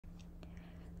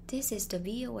This is the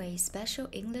VOA Special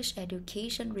English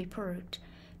Education Report.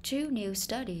 Two new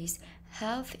studies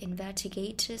have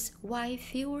investigated why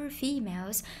fewer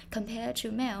females compared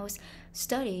to males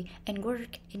study and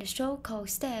work in the so-called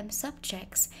STEM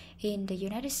subjects in the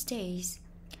United States.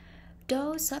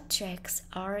 Those subjects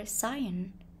are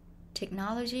science,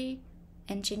 technology,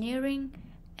 engineering,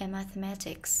 and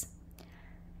mathematics.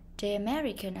 The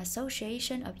American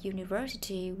Association of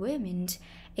University Women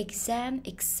examined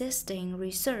existing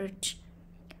research.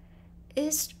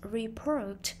 Its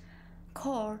report,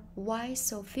 called Why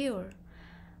So Few,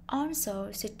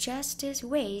 also suggested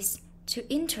ways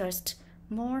to interest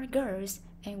more girls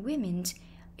and women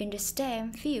in the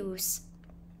STEM fields.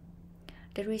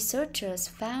 The researchers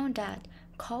found that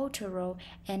cultural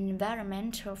and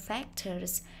environmental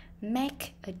factors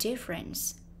make a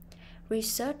difference.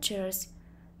 Researchers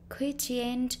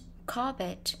Christian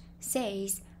Corbett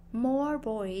says more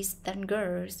boys than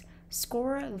girls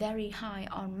score very high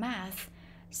on math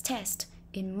tests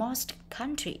in most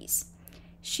countries.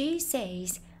 She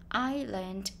says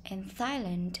Ireland and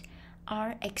Thailand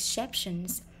are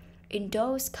exceptions. In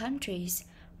those countries,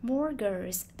 more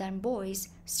girls than boys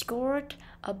scored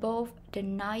above the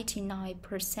 99th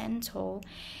percentile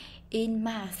in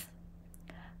math.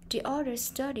 The other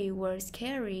study was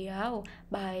carried out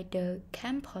by the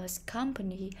Campus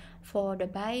Company for the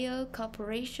Bayer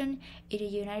Corporation in the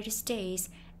United States.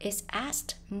 It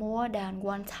asked more than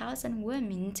 1,000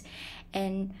 women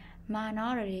and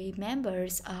minority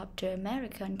members of the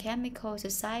American Chemical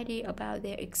Society about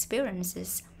their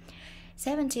experiences.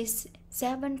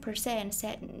 77%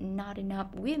 said not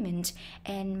enough women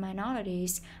and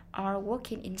minorities are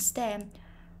working in STEM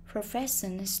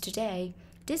professions today.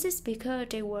 This is because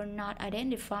they were not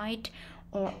identified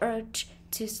or urged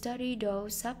to study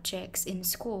those subjects in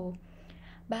school.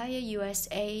 Bayer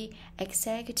USA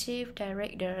Executive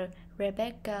Director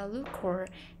Rebecca Luker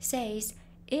says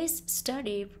its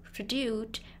study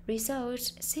produced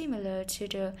results similar to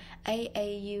the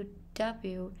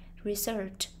AAUW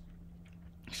research.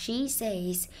 She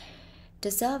says the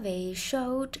survey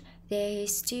showed there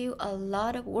is still a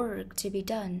lot of work to be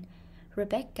done.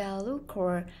 Rebecca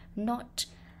Luker noted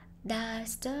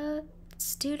that the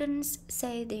students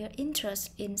say their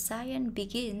interest in science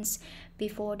begins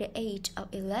before the age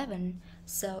of 11,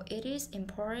 so it is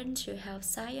important to have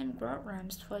science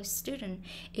programs for students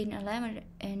in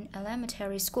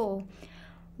elementary school.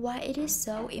 Why it is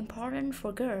so important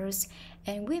for girls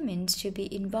and women to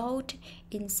be involved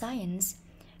in science,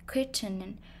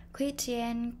 Christian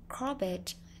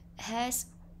Corbett has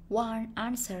one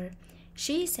answer.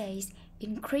 She says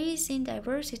increasing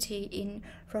diversity in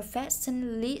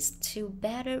profession leads to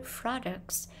better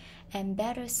products and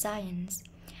better science.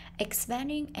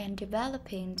 Expanding and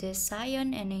developing the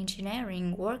science and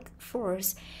engineering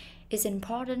workforce is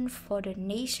important for the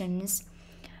nation's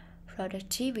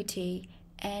productivity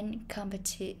and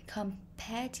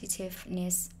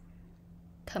competitiveness.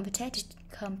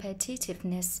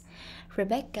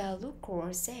 Rebecca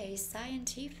Luker says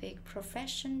scientific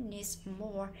profession needs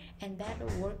more and better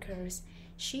workers.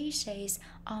 She says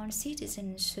all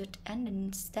citizens should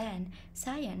understand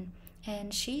science,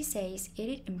 and she says it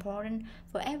is important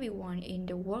for everyone in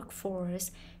the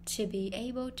workforce to be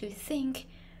able to think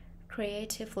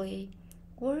creatively,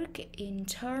 work in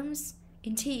teams,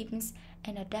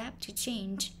 and adapt to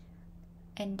change.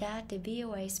 And that the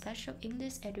VOA Special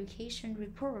English Education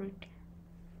Report.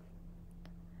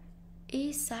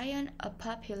 Is science a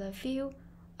popular field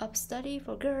of study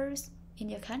for girls in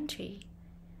your country?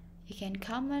 You can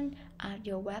comment at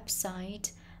your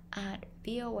website at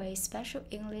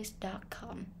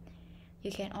voaspecialenglish.com.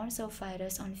 You can also find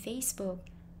us on Facebook